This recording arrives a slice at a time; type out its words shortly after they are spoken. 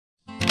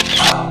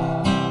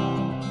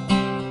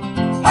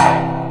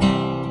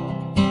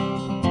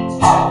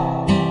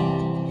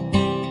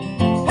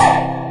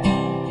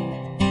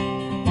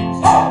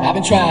I've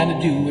been trying to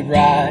do it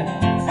right.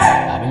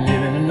 I've been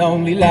living a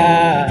lonely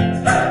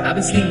life. I've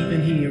been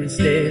sleeping here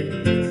instead.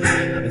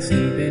 I've been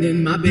sleeping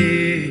in my bed.